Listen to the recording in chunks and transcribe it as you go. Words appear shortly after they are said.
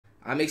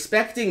I'm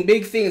expecting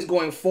big things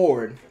going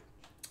forward.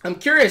 I'm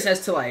curious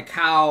as to like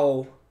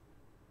how,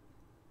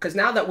 because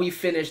now that we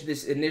finished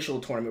this initial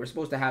tournament, we're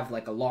supposed to have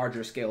like a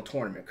larger scale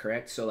tournament,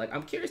 correct? So like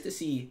I'm curious to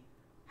see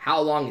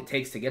how long it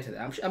takes to get to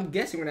that. I'm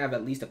guessing we're gonna have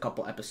at least a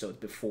couple episodes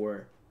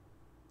before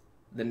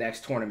the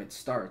next tournament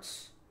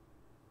starts.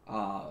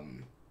 But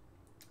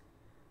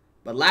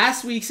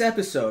last week's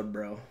episode,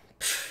 bro.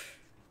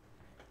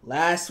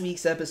 Last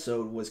week's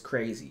episode was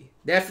crazy.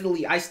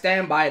 Definitely, I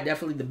stand by it.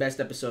 Definitely the best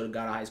episode of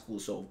Gat Obeu Hai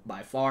Seukul so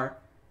by far.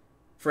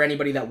 For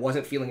anybody that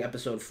wasn't feeling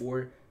episode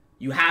 4,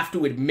 you have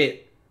to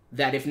admit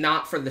that if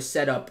not for the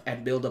setup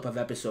and build-up of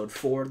episode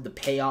 4, the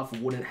payoff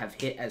wouldn't have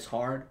hit as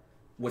hard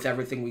with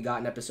everything we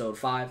got in episode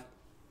 5.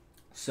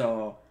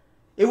 So,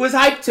 it was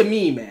hype to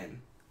me,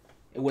 man.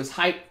 It was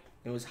hype.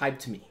 It was hype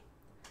to me.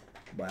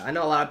 But I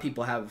know a lot of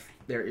people have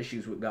their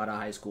issues with Gat Obeu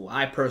Hai Seukul.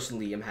 I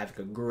personally am having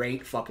a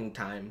great fucking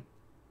time.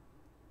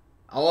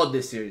 I love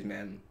this series,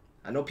 man.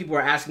 I know people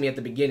were asking me at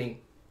the beginning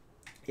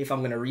if I'm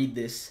going to read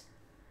this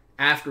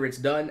after it's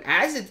done.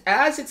 As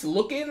it's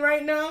looking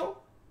right now,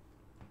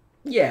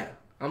 yeah,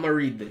 I'm going to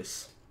read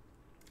this.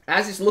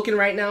 As it's looking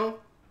right now,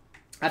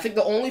 I think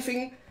the only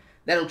thing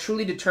that'll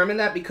truly determine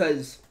that,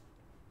 because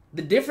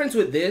the difference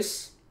with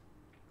this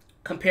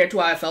compared to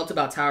how I felt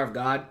about Tower of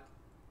God,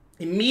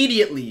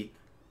 immediately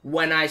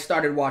when I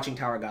started watching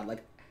Tower of God,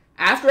 like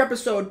after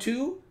episode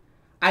 2,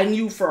 I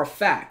knew for a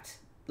fact,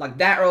 like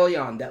that early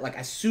on, that like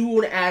as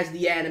soon as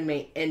the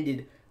anime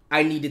ended,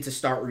 I needed to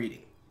start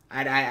reading.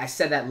 I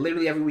said that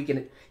literally every week,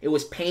 and it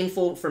was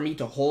painful for me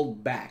to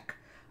hold back.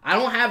 I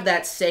don't have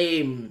that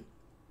same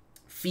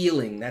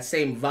feeling, that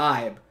same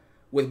vibe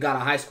with Gat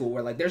Obeu Hai Seukul,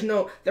 where like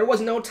there was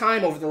no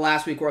time over the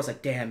last week where I was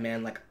like, damn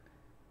man, like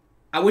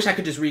I wish I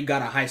could just read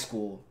Gat Obeu Hai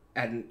Seukul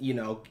and, you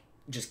know,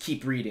 just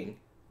keep reading.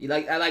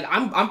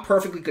 I'm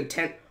perfectly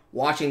content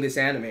watching this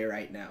anime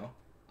right now.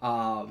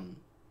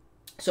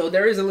 So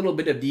there is a little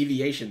bit of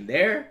deviation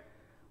there,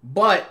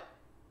 but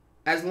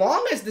as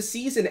long as the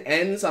season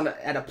ends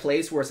at a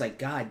place where it's like,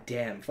 god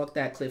damn, fuck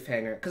that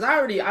cliffhanger, because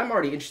I'm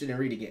already interested in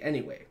reading it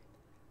anyway.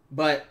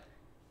 But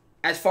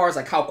as far as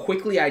like how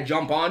quickly I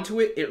jump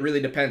onto it, it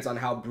really depends on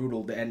how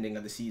brutal the ending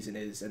of the season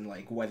is, and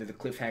like whether the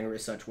cliffhanger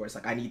is such where it's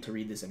like I need to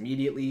read this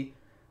immediately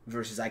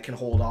versus I can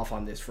hold off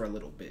on this for a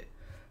little bit.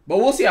 But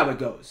we'll see how it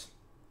goes.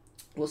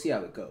 We'll see how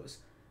it goes.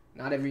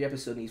 Not every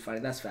episode needs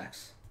fighting. That's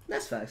facts.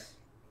 That's facts.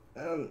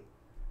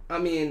 I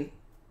mean,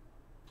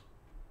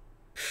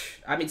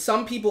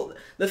 some people...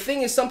 The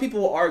thing is, some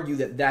people will argue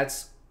that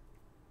that's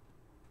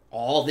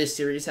all this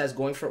series has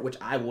going for it, which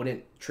I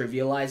wouldn't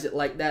trivialize it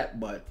like that,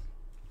 but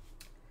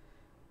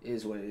it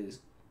is what it is.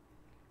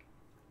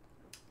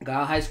 Gat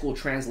Obeu Hai Seukul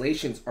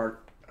translations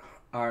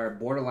are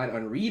borderline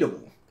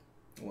unreadable.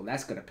 Well,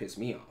 that's gonna piss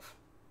me off.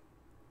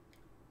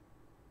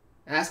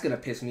 That's gonna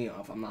piss me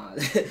off. I'm not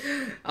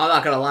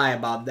gonna lie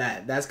about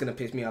that. That's gonna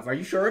piss me off. Are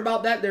you sure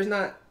about that? There's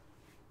not...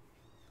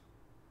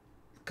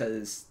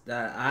 Because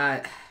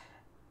I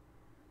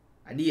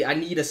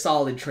need a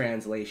solid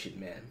translation,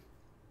 man.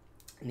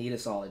 I need a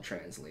solid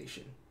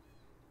translation.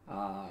 Gat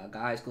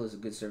Obeu Hai Seukul is a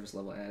good service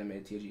level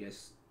anime. TOG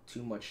has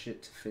too much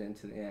shit to fit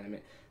into the anime.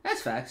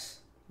 That's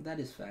facts. That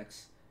is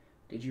facts.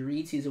 Did you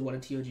read season 1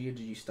 of TOG, or did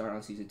you start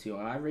on season 2?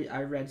 I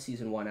read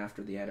season 1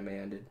 after the anime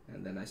ended,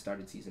 and then I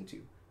started season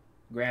 2.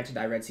 Granted,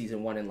 I read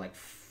season 1 in like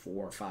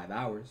 4 or 5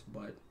 hours,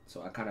 but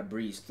so I kind of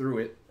breezed through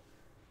it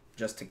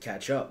just to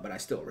catch up, but I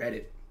still read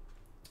it.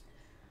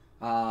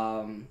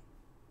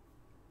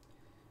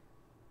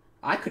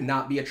 I could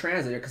not be a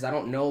translator because I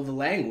don't know the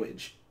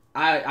language.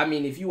 I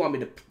mean, if you want me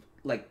to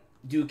like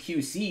do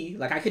QC,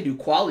 like I could do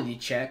quality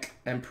check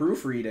and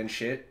proofread and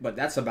shit, but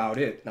that's about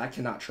it. I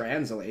cannot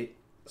translate,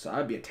 so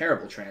I'd be a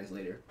terrible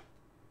translator.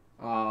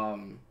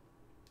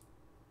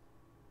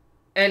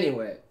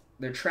 Anyway,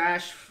 they're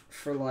trash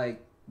for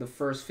like the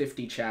first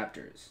 50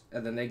 chapters,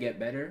 and then they get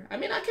better. I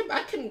mean, I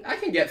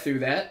can get through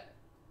that.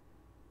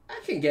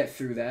 I can get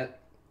through that.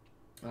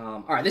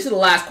 All right, this is the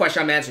last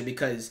question I'm answering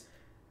because,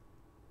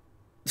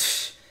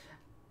 yeah,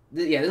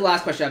 this is the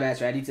last question I'm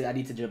answering. I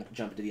need to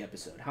jump into the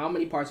episode. How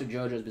many parts of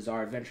JoJo's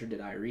Bizarre Adventure did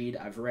I read?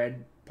 I've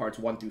read parts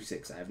 1 through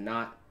 6. I have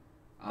not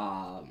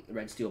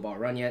read Steel Ball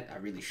Run yet. I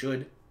really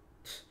should.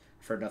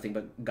 I've heard nothing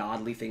but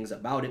godly things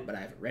about it, but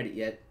I haven't read it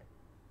yet.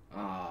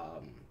 I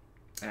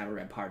haven't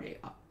read Part 8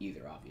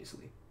 either,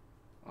 obviously.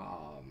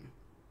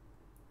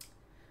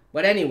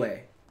 But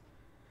anyway,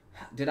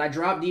 did I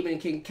drop Demon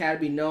King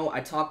Academy? No, I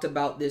talked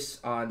about this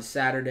on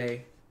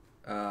Saturday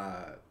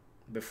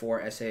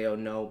before SAO.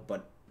 No,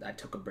 but I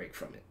took a break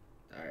from it.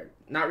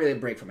 Not really a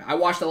break from it. I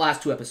watched the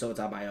last 2 episodes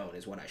on my own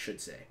is what I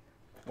should say.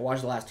 I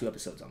watched the last 2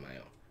 episodes on my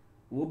own.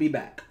 We'll be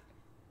back.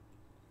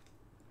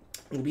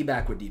 We'll be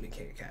back with Demon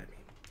King Academy.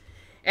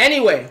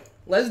 Anyway,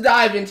 let's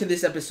dive into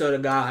this episode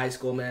of Gat Obeu Hai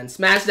Seukul, man.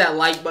 Smash that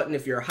like button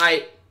if you're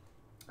hyped.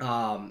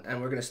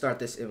 And we're going to start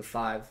this in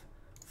 5,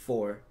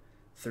 4,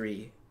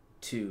 3,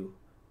 2,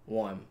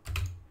 1.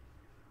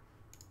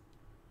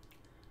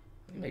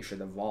 Let me make sure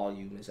the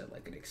volume is at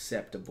like an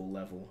acceptable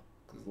level,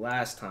 because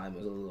last time it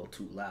was a little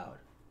too loud.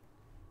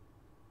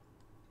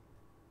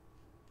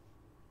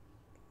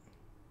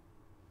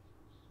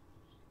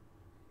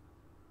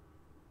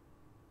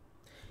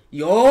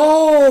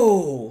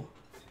 Yo!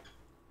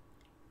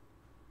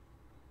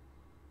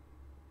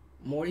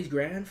 Mori's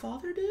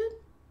grandfather did?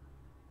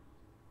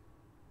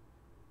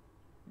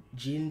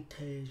 Jin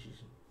Tae.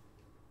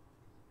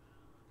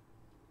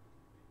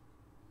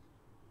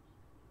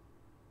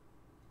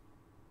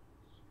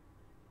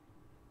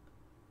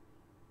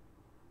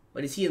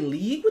 But is he in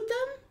league with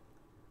them?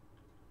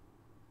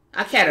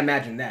 I can't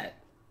imagine that.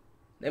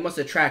 They must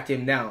have tracked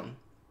him down.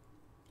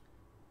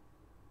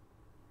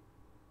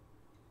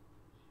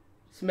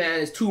 This man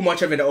is too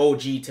much of an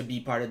OG to be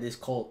part of this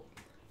cult.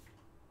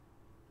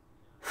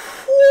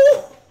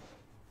 Whew.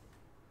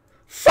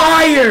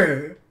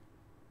 Fire!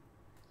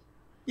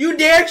 You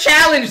dare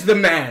challenge the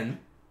man!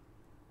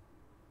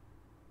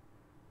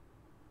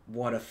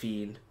 What a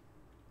fiend.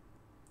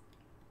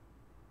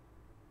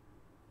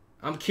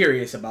 I'm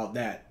curious about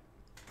that.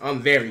 I'm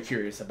very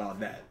curious about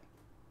that.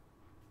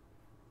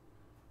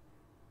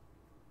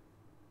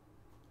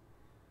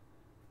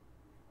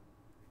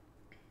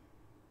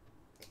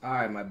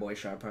 Alright, my boy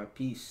Sharp Heart.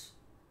 Peace.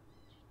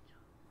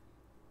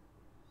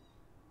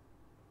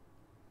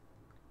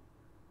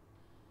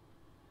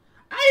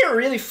 I didn't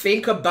really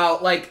think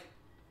about, like,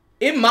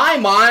 in my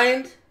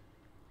mind,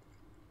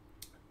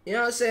 you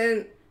know what I'm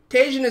saying?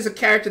 Taejin is a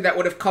character that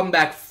would have come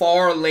back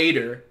far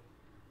later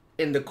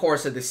in the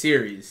course of the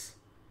series.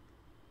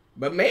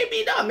 But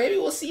maybe not. Maybe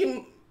we'll see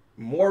him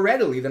more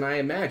readily than I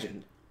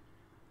imagined.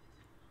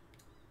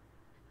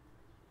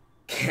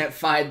 Can't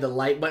find the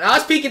like button. I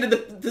was speaking to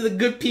the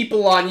good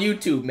people on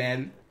YouTube,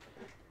 man.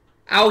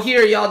 Out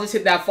here, y'all just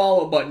hit that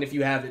follow button if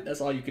you have it. That's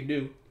all you can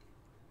do.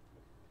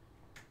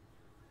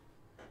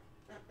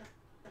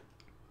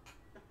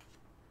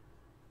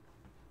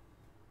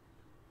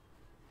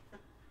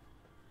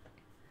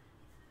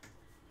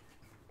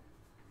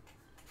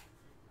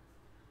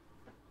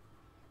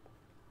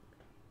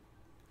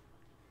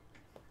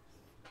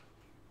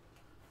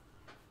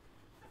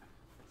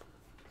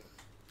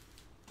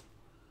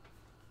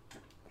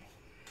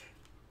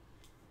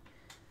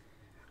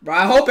 Bro,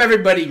 I hope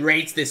everybody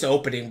rates this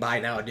opening by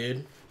now,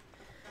 dude.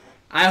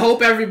 I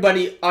hope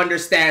everybody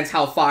understands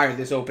how fire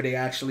this opening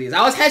actually is.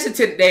 I was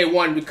hesitant day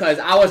one because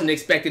I wasn't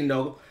expecting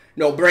no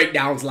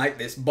breakdowns like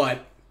this,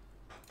 but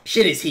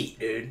shit is heat,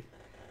 dude.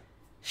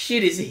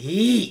 Shit is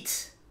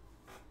heat.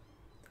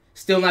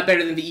 Still not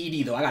better than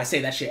the ED though. I gotta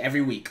say that shit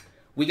every week.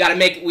 We gotta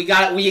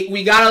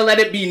let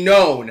it be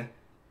known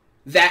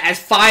that as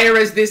fire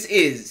as this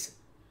is,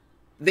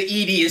 the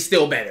ED is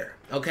still better.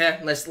 Okay?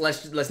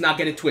 Let's not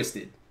get it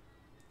twisted.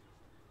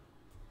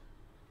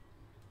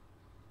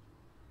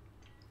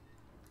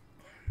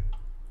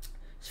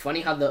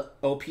 Funny how the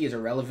OP is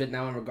irrelevant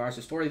now in regards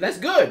to story. That's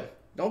good.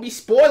 Don't be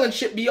spoiling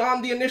shit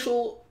beyond the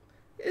initial.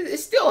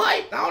 It's still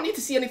hype. I don't need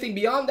to see anything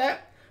beyond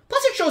that.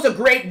 Plus, it shows a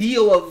great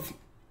deal of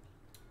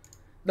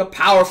the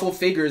powerful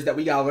figures that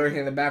we got lurking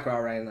in the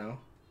background right now.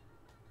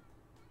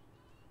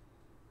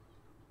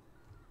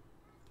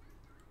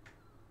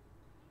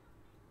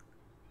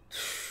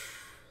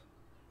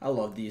 I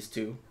love these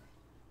two.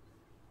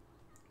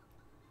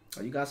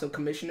 Oh, you got some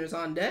commissioners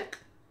on deck?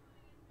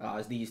 Oh,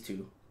 it's these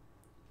two.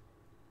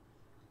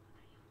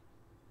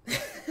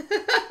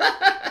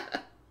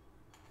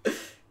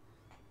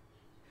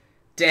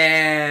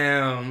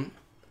 Damn.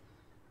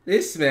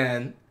 This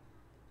man.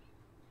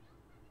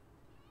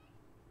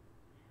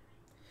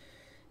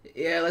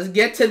 Yeah, let's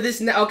get to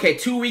this now. Okay,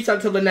 2 weeks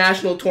until the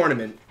national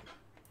tournament.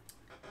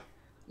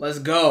 Let's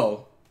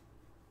go.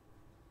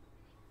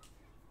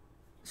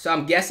 So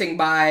I'm guessing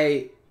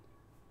by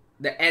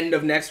the end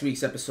of next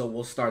week's episode,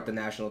 we'll start the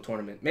national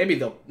tournament. Maybe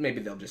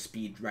they'll just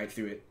speed right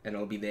through it, and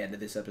it'll be the end of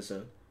this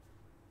episode.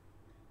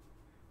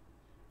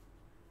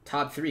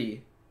 Top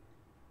 3.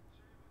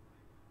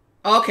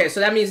 Okay, so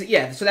that means,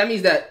 yeah, so that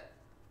means that...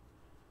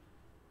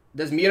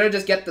 Does Mira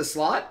just get the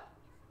slot?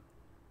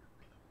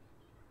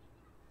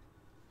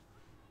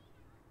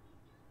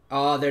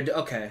 Oh, they're...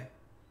 Okay.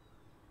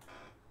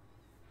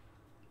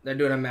 They're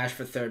doing a match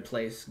for 3rd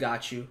place.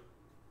 Got you.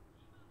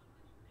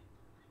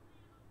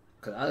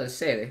 Because I was going to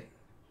say,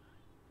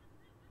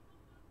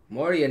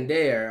 Mori and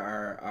Day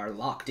are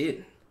locked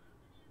in.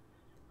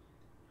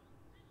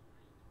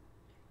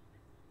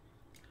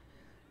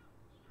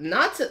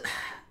 Not to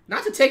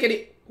take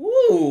any...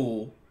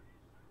 Ooh.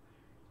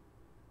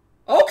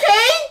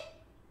 Okay.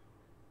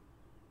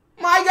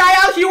 My guy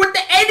out here with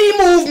the Eddie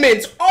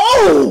movements.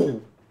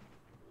 Oh.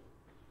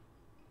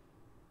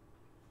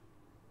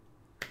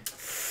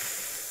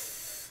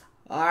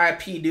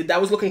 R.I.P. dude.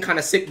 That was looking kind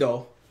of sick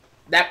though.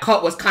 That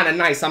cut was kind of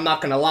nice. I'm not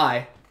gonna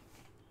lie.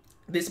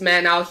 This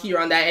man out here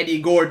on that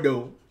Eddie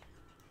Gordo.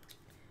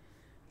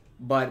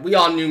 But we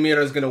all knew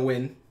Mira was gonna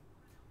win.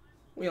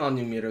 We all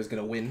knew Mira was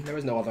gonna win. There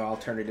was no other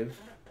alternative.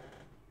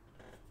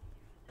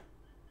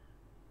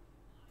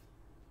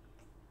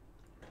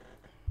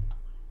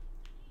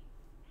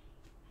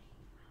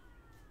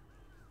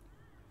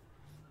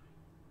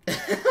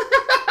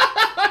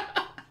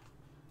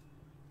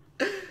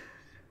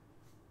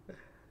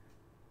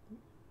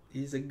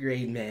 He's a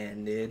great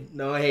man, dude.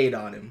 No hate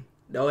on him.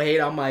 No hate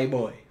on my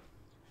boy.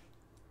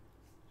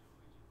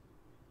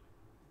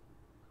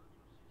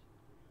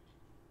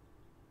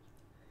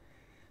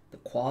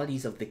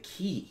 qualities of the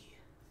key.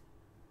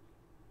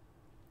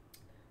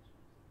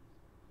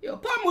 Yo,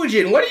 Mori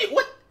Jin, what?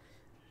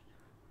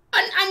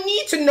 I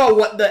need to know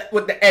what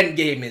the end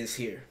game is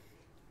here.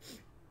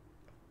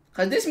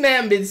 Cause this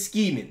man been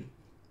scheming.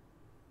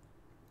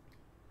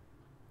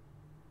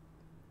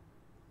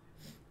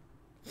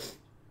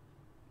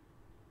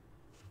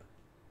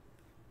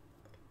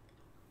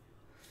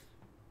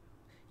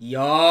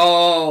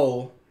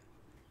 Yo,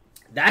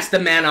 that's the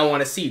man I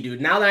want to see, dude.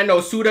 Now that I know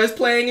Suda's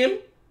playing him,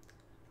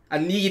 I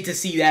need to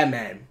see that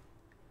man.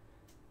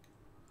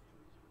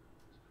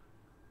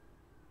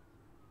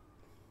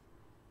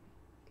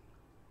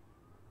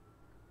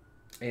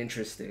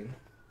 Interesting.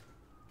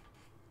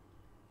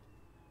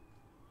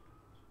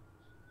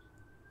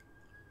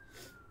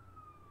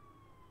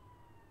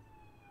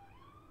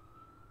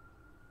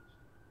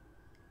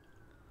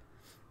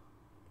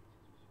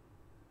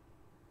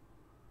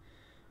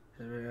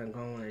 I'm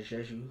going to show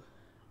you.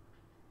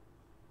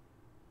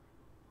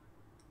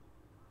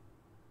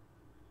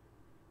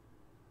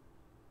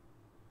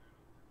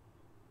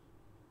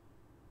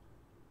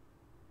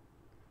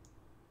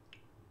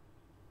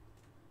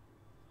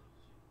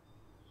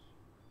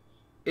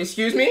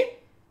 Excuse me?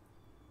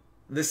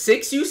 The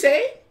 6, you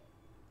say?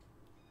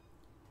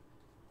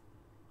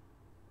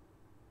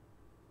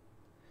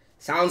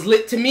 Sounds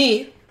lit to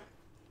me.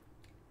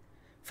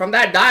 From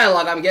that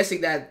dialogue, I'm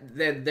guessing that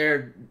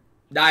they're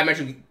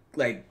diametrically,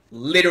 like,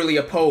 literally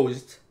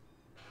opposed.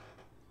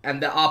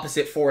 And the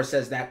opposite force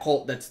as that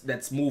cult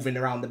that's moving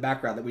around the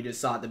background that we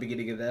just saw at the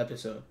beginning of the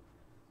episode.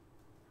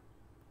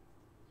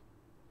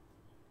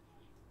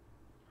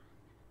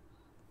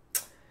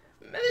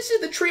 Man, this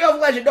is the trio of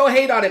legend. Don't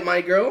hate on it,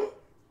 my girl.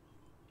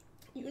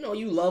 You know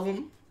you love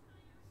them.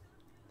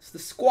 It's the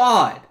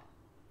squad.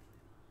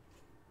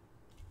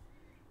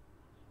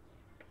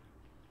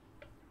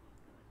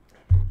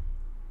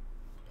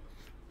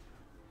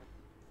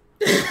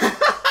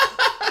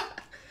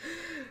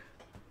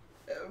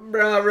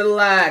 Bruh,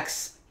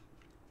 relax.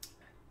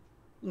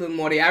 Little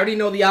Mori, I already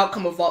know the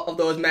outcome of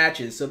those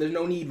matches, so there's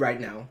no need right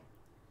now.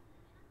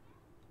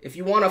 If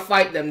you want to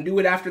fight them, do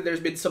it after there's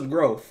been some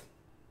growth.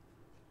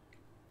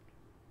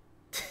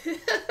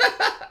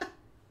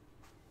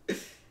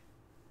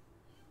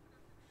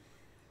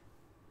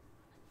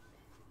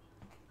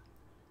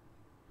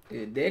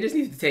 They just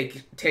need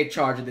to take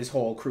charge of this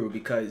whole crew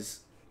because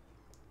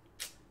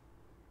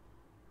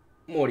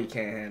Mori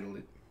can't handle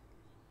it.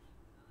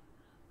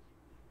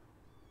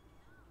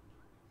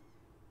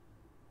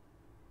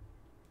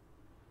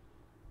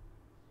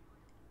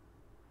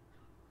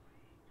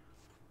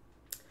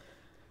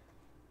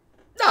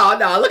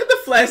 No, look at the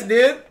flesh,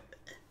 dude.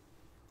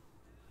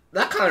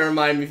 That kind of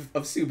reminded me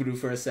of Subaru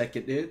for a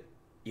second, dude.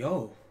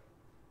 Yo.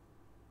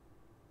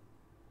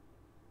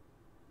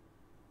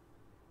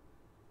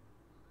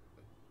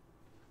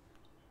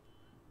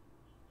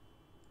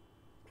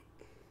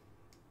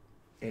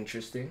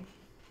 Interesting.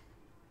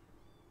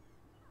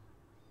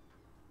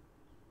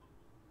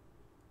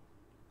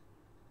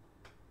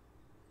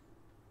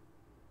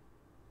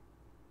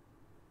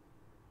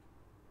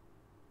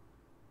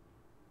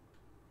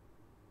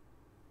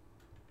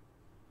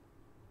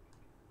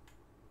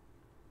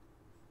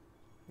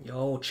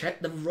 Yo,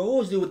 check the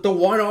rows, dude, with the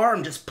one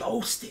arm just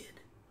posted.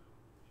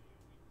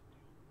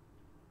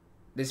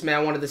 This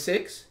man wanted the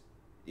 6?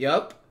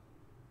 Yup.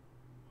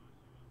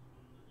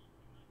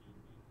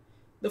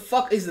 The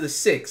fuck is the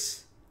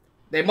 6?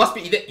 They must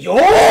be either.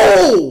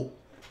 Yo!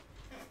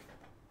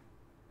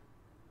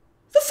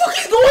 The fuck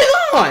is going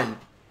on?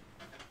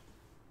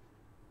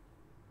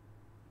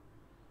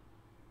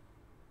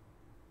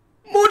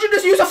 Mori Jin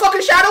just use a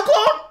fucking shadow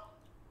clone?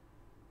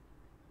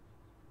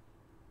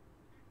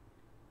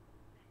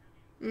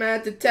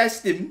 Man, to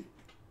test him.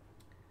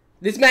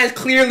 This man's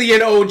clearly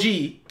an OG.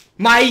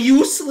 My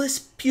useless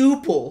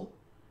pupil.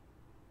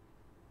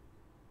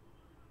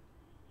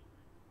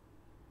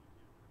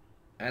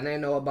 And I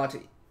know about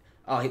to.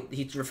 Oh,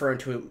 he's referring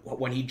to it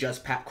when he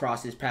just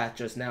crossed his path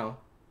just now.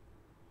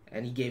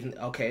 And he gave him.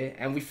 Okay.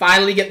 And we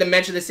finally get the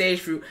mention of the sage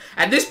fruit.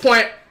 At this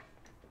point,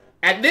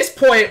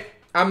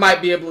 I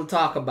might be able to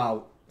talk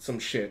about some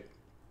shit.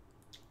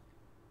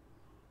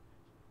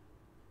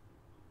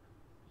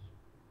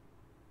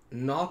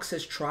 Nox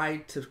has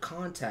tried to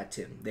contact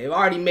him. They've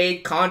already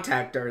made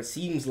contact, or it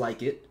seems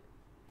like it.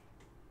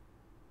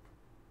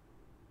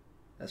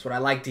 That's what I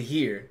like to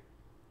hear.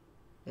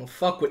 Don't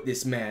fuck with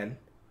this man.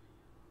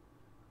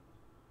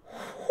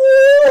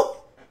 Woo!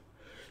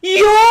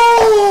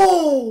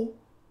 Yo!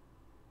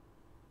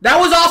 That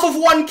was off of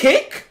one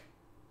kick?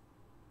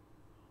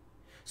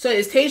 So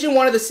is Taejin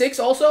one of the 6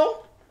 also?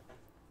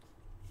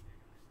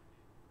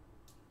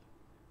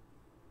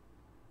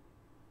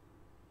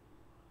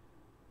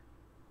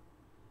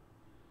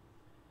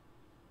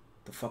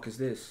 The fuck is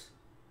this?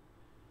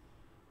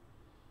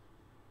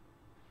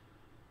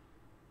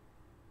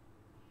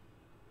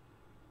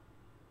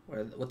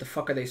 What the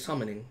fuck are they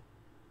summoning?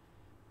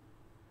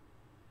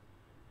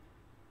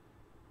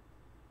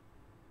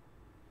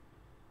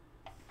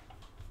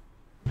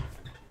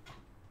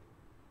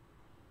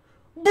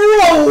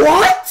 Bro,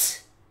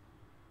 what?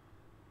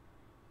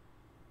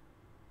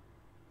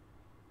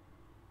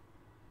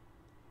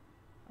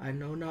 I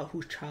know not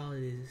whose child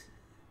it is.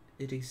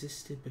 It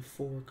existed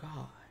before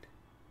God.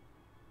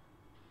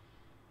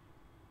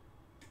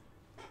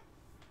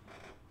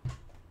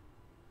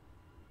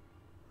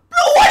 Bro,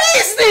 what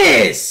is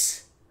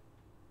this?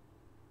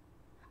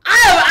 I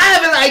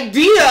have an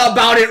idea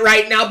about it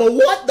right now, but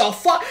what the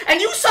fuck?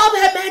 And you saw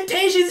that man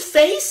Taejin's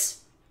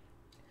face?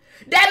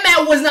 That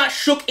man was not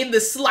shook in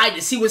the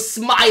slightest. He was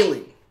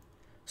smiling.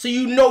 So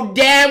you know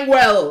damn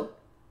well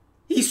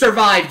he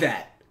survived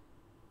that.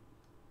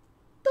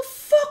 The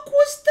fuck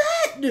was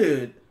that,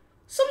 dude?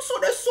 Some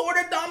sort of Sword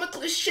of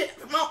Damocles shit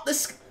from out the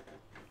sky.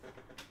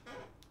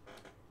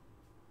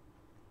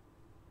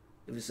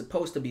 If it's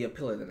supposed to be a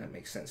pillar, then that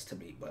makes sense to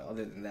me. But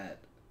other than that,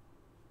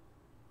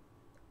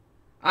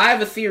 I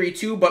have a theory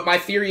too. But my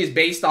theory is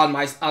based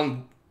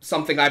on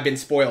something I've been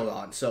spoiled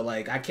on. So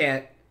like, I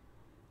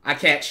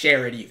can't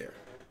share it either.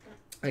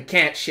 I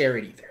can't share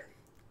it either.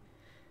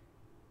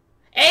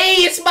 Hey,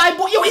 it's my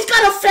boy. Yo, he's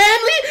got a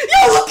family.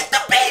 Yo, look at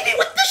the baby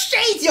with the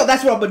shades. Yo,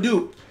 that's what I'm gonna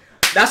do.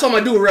 That's what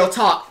I'm gonna do. Real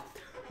talk.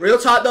 Real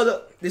talk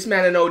though. This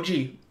man an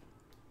OG.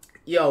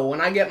 Yo,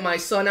 when I get my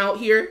son out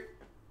here,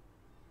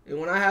 and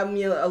when I have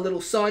me a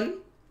little son,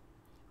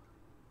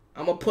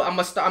 I'm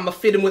gonna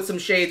fit him with some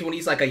shades when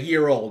he's like a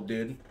year old,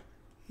 dude.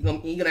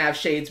 He's gonna have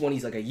shades when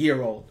he's like a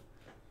year old.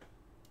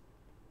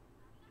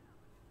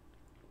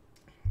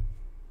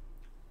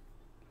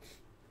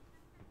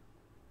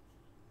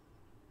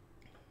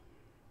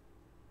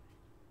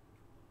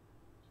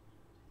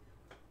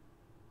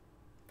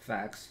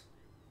 Facts.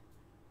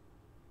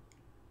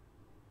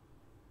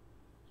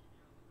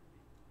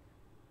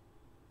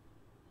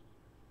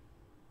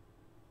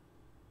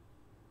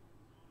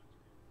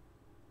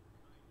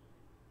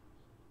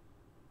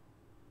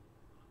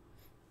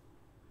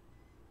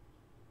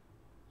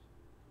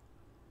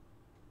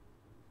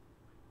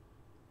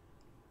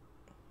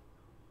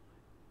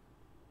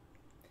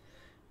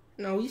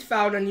 No, he's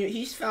found a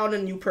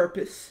new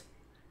purpose.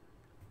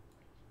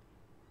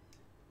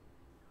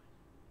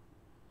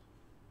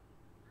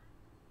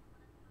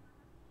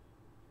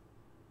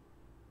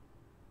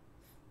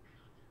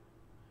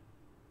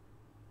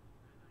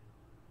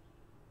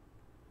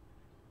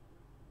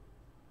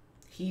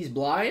 He's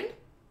blind?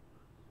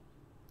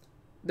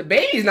 The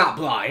baby's not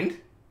blind.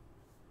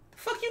 The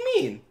fuck you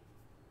mean?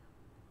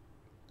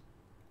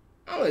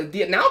 Oh,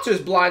 the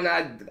announcer's blind.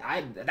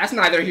 That's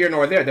neither here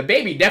nor there. The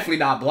baby definitely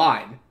not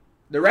blind.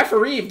 The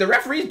referee, if the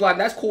referee's blind,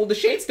 that's cool. The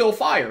shade's still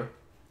fire.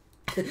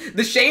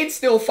 The shade's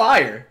still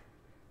fire.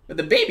 But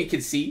the baby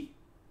can see.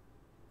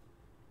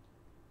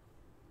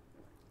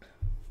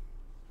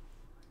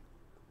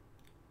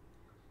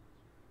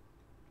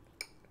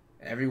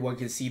 Everyone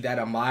can see that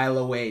a mile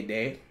away,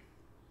 Dave.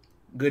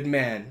 Good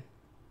man.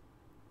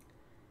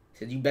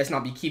 Said, you best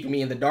not be keeping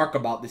me in the dark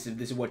about this if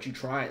this is what you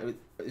trying.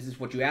 Is this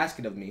what you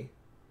asking of me?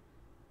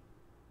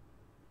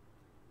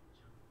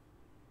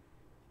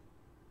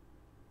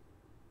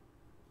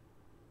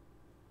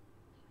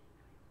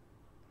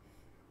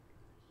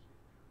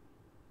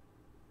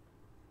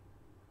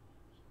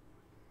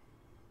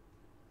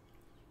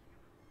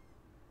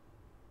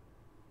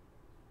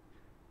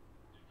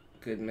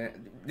 Good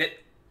man.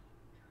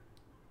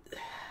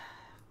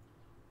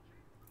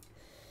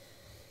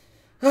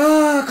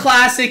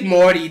 Classic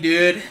Morty,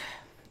 dude.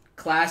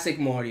 Classic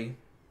Morty.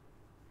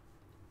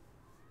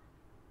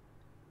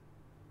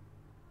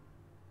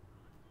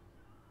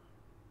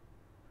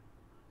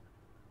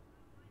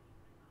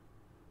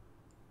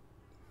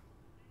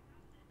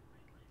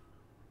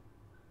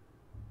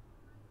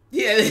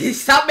 Yeah,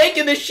 stop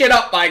making this shit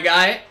up, my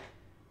guy.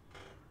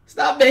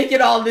 Stop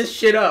making all this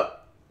shit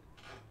up.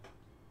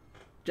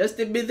 Just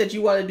admit that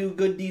you want to do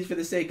good deeds for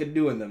the sake of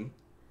doing them.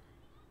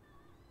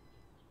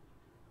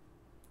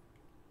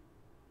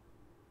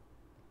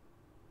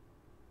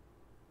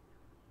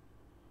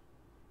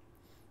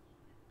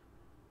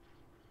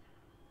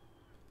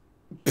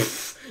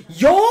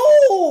 Pfft,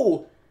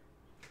 yo!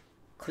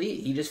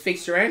 He just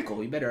fixed your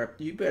ankle. You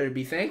better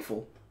be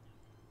thankful.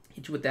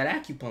 Hit you with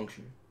that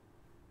acupuncture.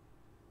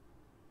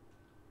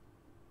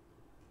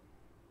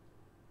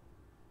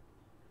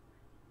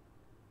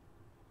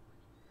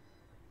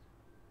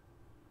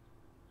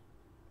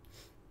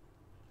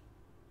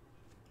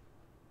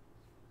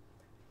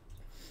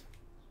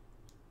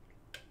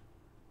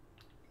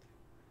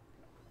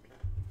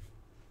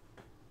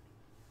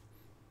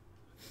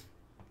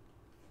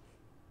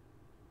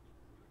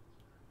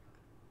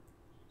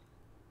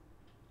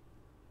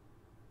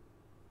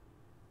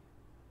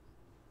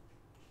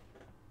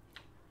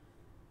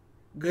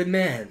 Good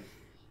man.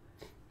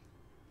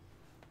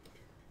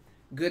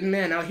 Good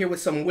man out here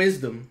with some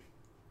wisdom.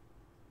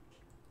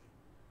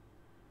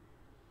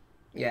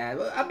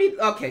 Yeah, I mean,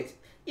 okay.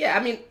 Yeah,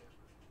 I mean,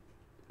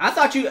 I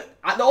thought you...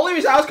 the only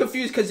reason I was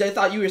confused because I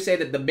thought you were saying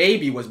that the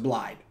baby was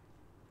blind.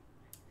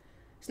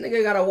 This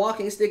nigga got a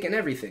walking stick and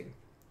everything.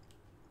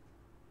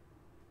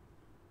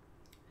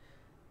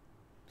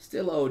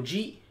 Still OG.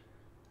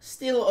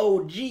 Still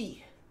OG.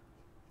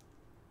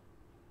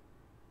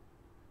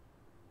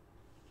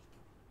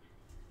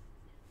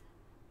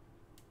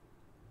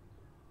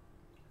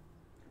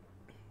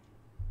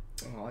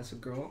 Oh, it's a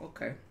girl?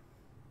 Okay.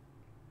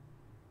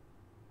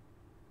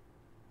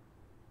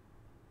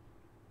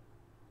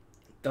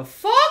 The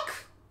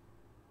fuck?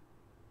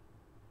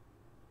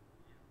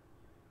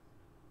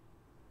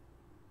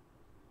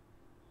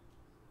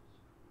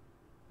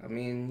 I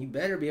mean, you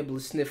better be able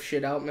to sniff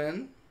shit out,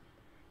 man.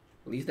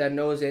 At least that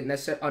nose ain't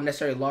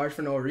unnecessarily large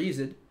for no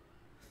reason.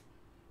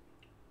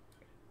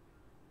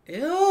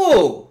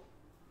 Ew!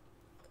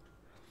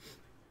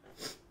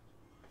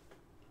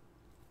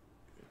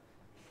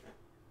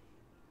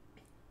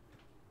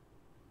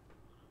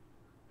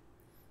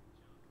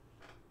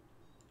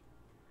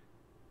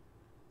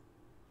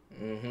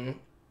 Mm-hmm.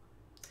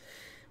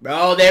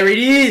 Bro, there it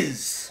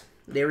is!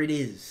 There it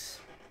is.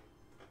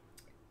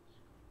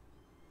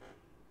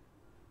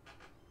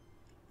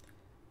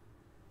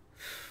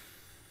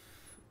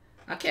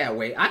 I can't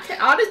wait.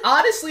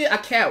 Honestly, I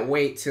can't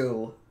wait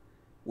till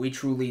we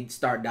truly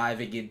start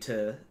diving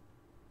into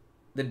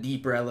the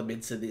deeper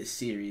elements of this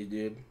series,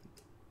 dude.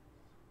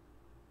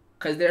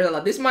 Cause there's a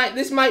lot. This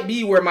might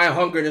be where my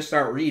hunger to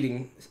start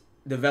reading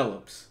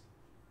develops.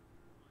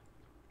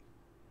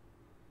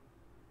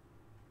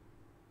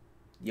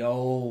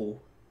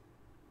 Yo.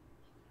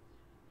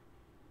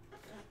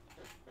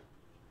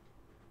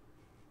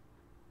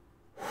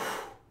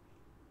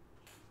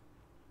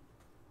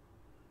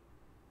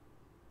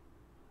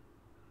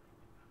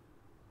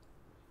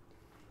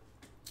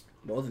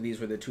 Both of these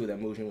were the two that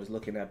Mujin was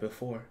looking at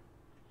before.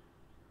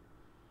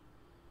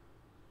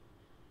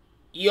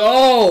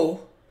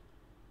 Yo!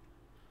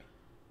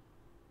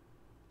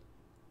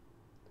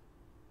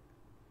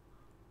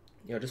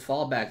 Yo, just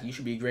fall back. You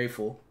should be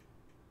grateful.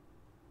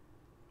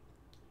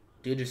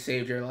 Dude just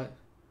saved your life.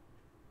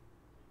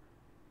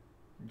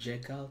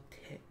 Check out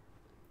it.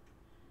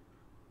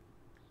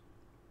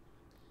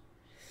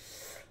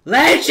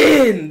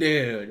 Legend,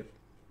 dude!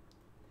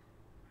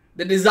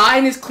 The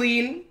design is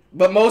clean,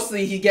 but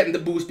mostly he's getting the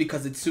boost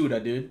because it's Suda,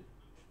 dude.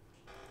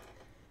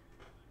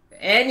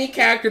 Any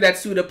character that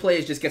Suda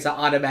plays just gets an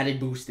automatic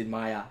boost in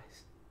my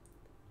eyes.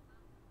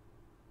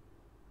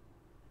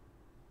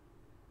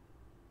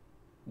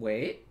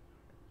 Wait.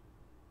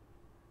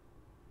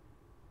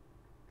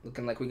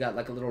 Looking like we got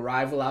like a little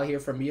rival out here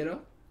from Mira.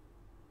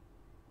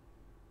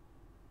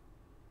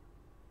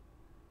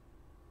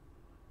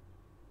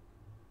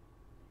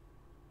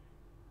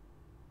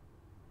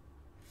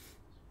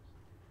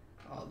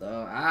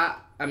 Although,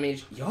 I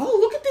mean, yo,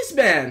 look at this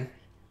man.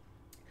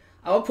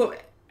 I will put,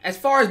 as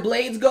far as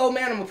blades go,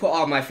 man, I'm gonna put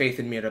all my faith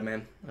in Mira,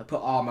 man. I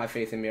put all my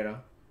faith in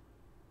Mira.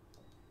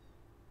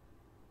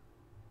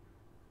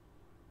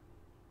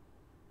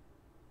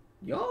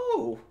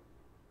 Yo.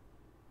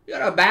 You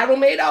got a battle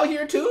mate out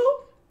here, too?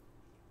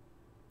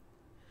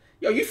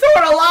 Yo, you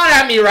throwing a lot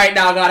at me right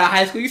now, Gat Obeu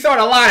High School. You throwing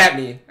a lot at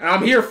me, and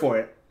I'm here for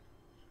it.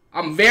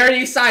 I'm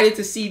very excited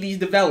to see these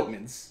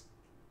developments.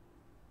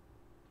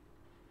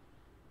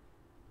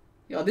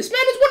 Yo, this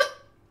man is one of...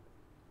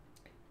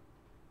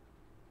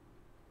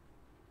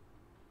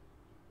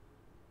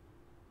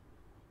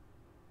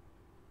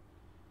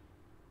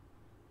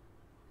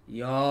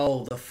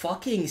 Yo, the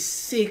fucking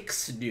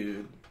 6,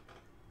 dude.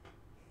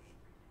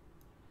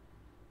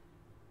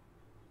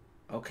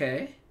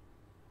 Okay.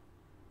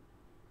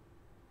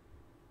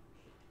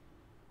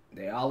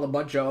 They all a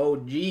bunch of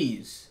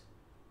OGs.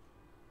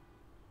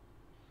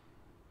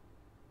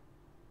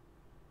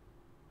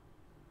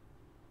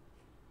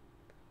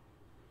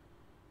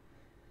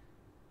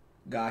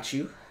 Got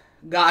you.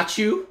 Got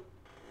you.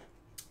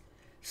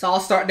 It's all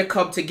starting to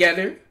come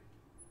together.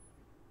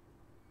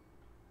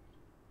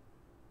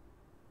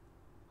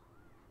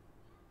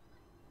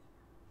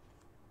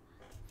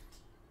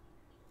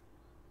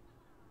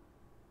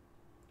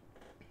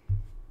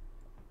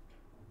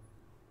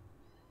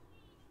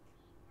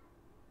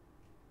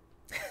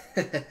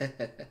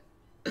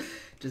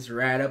 Just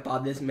ran up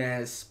on this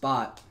man's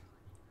spot.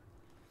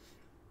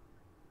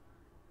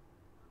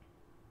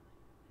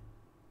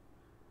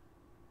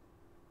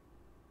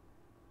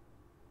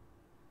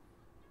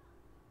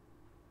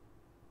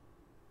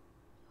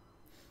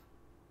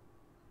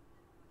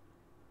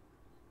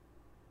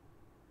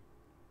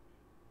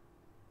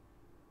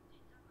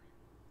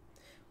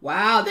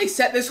 Wow, they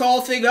set this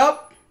whole thing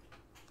up?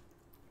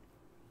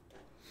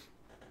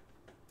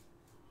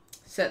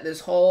 Set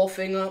this whole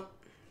thing up?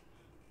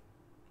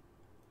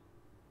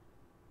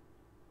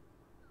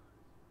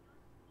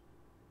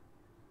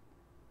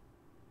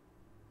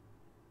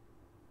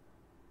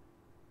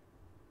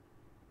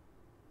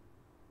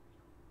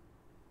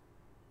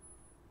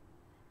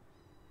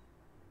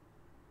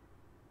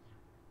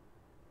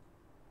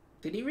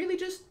 Did he really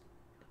just...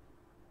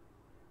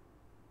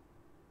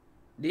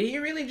 Did he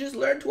really just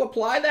learn to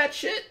apply that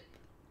shit?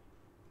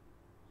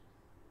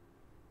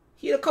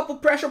 He had a couple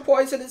pressure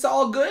points and it's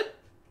all good?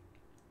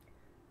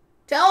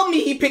 Tell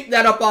me he picked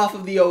that up off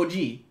of the OG.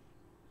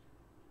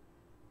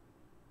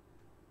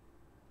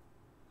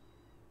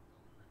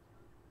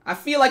 I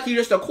feel like he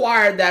just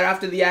acquired that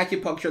after the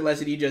acupuncture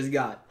lesson he just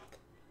got.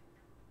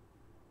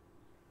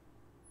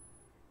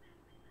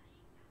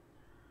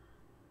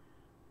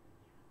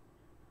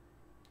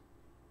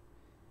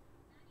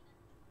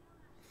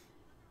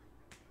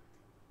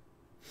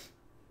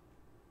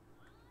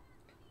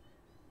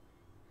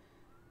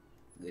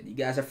 You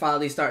guys are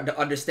finally starting to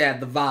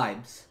understand the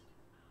vibes.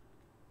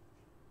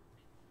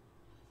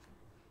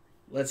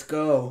 Let's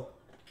go.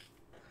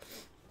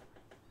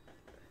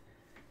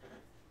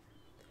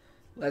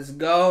 Let's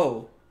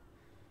go.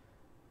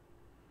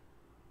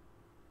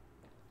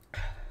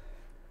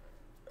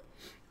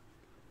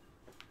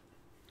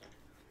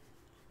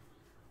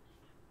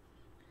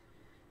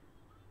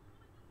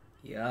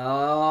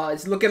 Yo,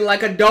 it's looking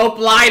like a dope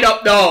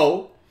lineup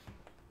though.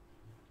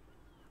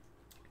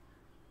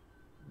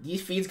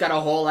 These feeds got a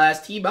whole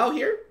ass team out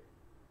here.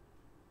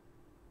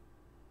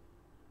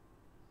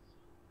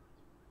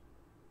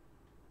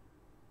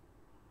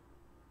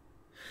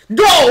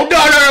 No.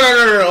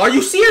 Are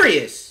you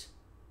serious?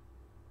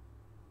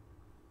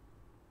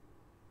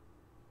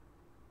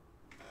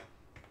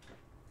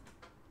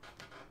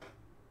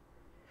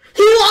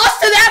 He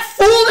lost to that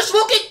foolish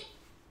looking.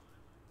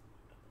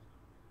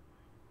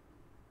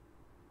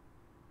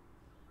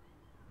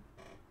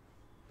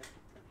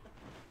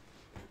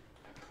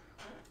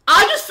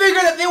 I just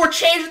figured that they were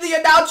changing the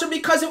announcer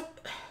because it...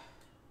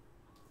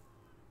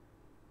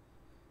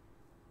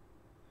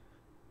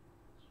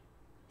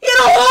 He had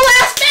a whole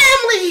ass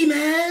family,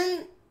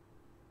 man!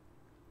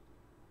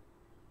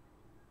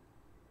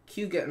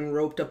 Q getting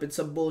roped up in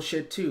some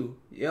bullshit too.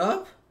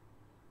 Yup.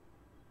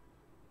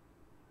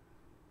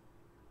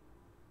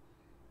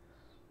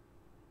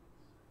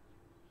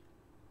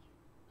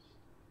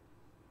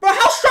 Bro,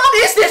 how strong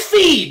is this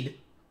feed?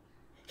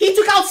 He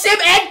took out Sim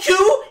and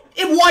Q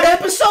in one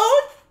episode?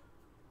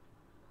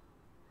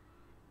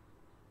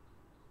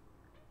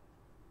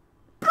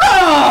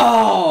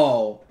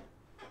 Bro!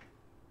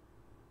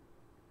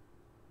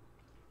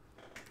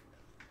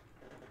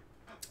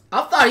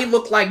 I thought he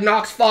looked like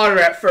Nox fodder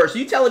at first.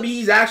 You telling me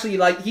he's actually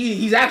like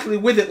he's actually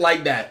with it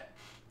like that?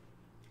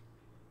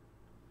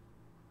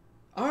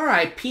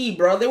 R.I.P.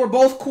 bro. They were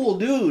both cool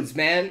dudes,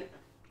 man.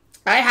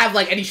 I have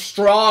like any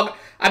strong.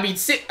 I mean,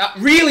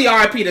 really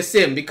R.I.P. to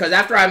Sim because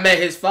after I met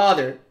his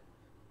father.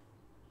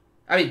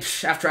 I mean,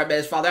 after I met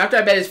his father, after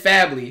I met his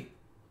family.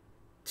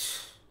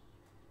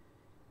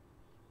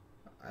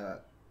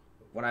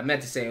 What I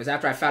meant to say was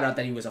after I found out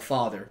that he was a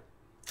father.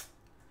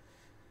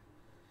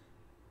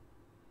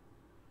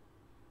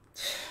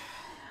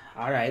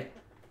 All right.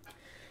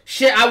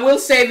 Shit, I will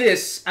say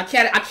this. I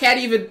can't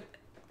even.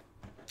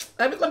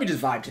 Let me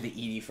just vibe to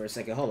the ED for a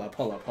second. Hold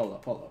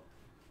up.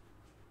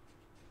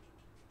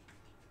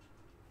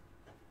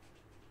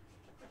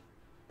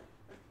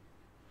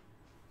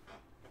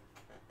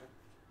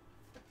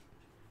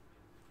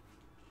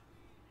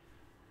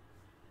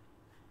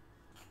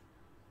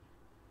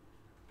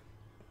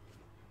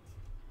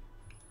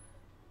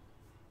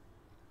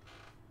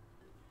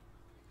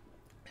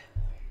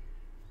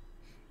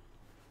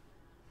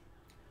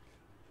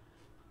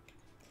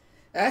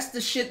 That's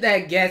the shit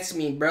that gets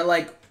me, bro.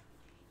 Like,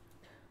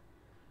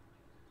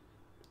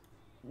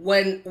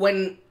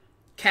 when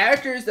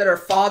characters that are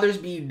fathers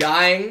be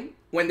dying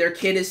when their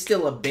kid is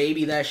still a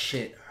baby, that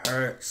shit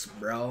hurts,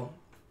 bro.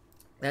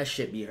 That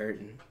shit be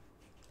hurting.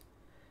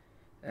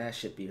 That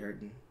shit be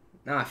hurting.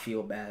 Now I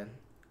feel bad.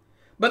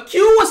 But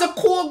Q was a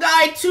cool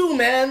guy too,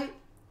 man.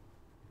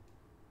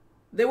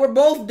 They were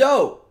both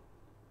dope.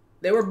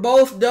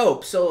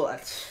 So,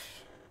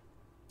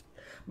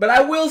 but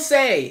I will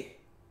say,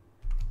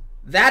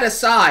 that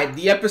aside,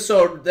 the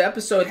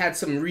episode had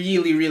some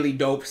really, really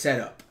dope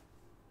setup.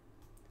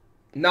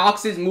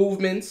 Nox's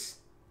movements,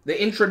 the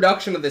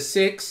introduction of the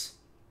Six.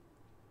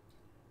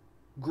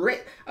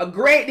 A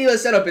great deal of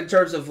setup in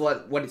terms of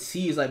what it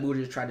seems like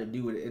Muda's trying to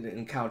do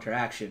in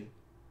counteraction.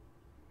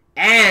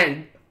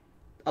 And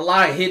a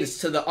lot of hints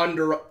to the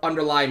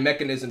underlying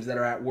mechanisms that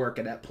are at work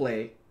and at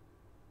play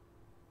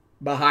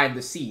behind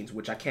the scenes,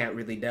 which I can't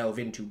really delve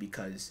into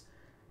because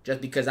just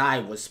because I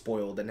was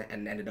spoiled and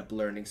ended up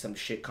learning some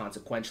shit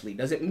consequentially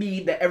doesn't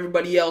mean that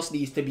everybody else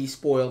needs to be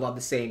spoiled on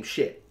the same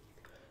shit.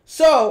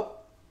 So,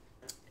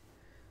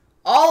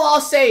 all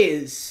I'll say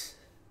is,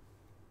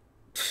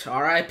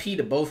 R.I.P.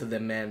 to both of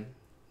them, man.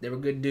 They were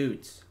good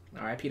dudes.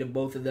 R.I.P. to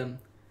both of them.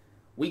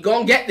 We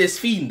gonna get this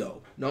fiend,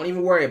 though. Don't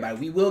even worry about it.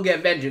 We will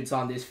get vengeance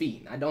on this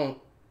fiend.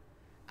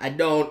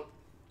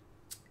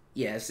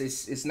 Yes,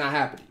 it's not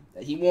happening.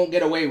 He won't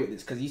get away with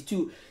this because he's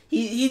too...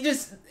 He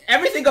just...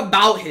 Everything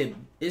about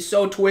him is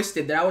so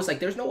twisted that I was like,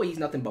 there's no way he's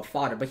nothing but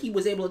fodder. But he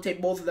was able to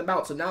take both of them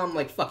out. So now I'm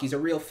like, fuck, he's a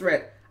real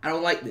threat. I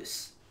don't like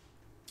this.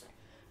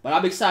 But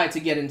I'm excited to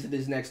get into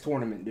this next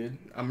tournament, dude.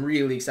 I'm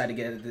really excited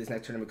to get into this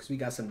next tournament because we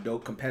got some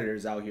dope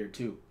competitors out here,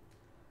 too.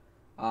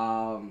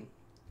 I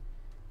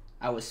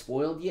was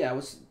spoiled. Yeah,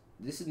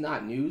 this is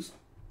not news.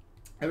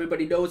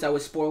 Everybody knows I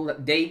was spoiled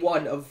at day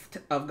one of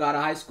Gat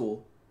High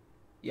School.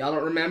 Y'all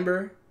don't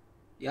remember?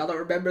 Y'all don't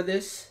remember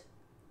this?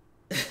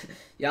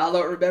 Y'all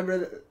don't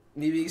remember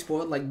me being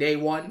spoiled like day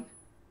one?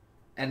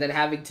 And then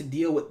having to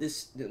deal with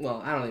this...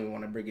 Well, I don't even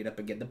want to bring it up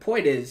again. The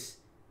point is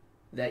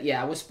that,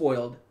 yeah, I was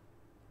spoiled.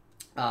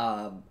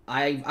 I'm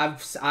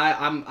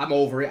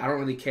over it. I don't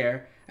really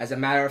care. As a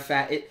matter of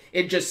fact,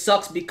 it just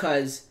sucks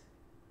because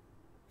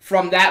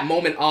from that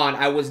moment on,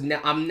 I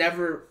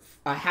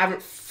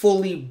haven't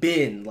fully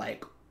been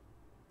like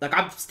Like,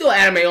 I'm still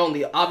anime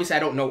only. Obviously, I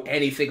don't know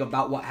anything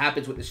about what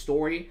happens with the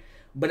story,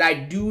 but I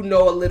do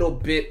know a little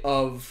bit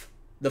of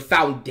the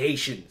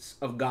foundations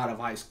of God of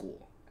High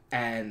School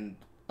and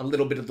a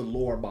little bit of the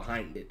lore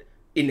behind it,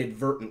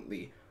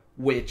 inadvertently,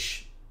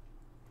 which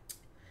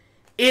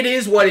it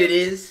is what it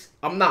is.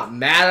 I'm not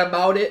mad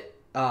about it.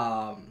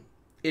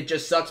 It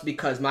just sucks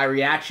because my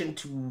reaction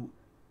to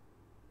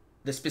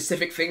the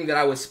specific thing that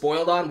I was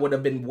spoiled on would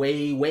have been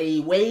way, way,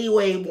 way,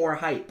 way more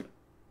hype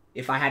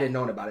if I hadn't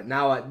known about it.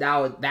 Now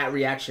that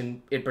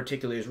reaction in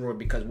particular is ruined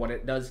because when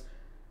it does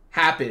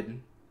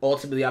happen,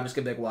 ultimately I'm just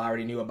going to be like, well, I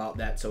already knew about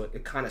that, so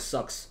it kind of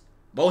sucks.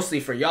 Mostly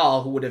for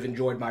y'all who would have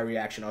enjoyed my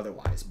reaction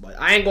otherwise. But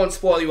I ain't going to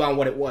spoil you on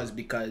what it was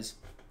because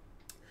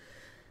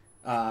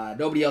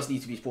nobody else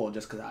needs to be spoiled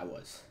just because I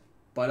was.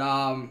 But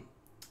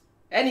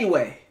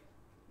anyway,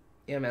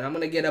 yeah, man, I'm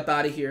going to get up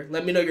out of here.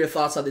 Let me know your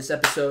thoughts on this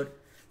episode.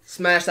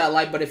 Smash that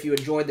like button if you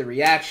enjoyed the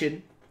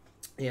reaction.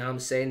 You know what I'm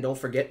saying? Don't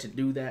forget to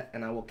do that,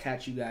 and I will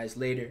catch you guys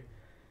later.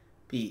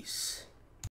 Peace.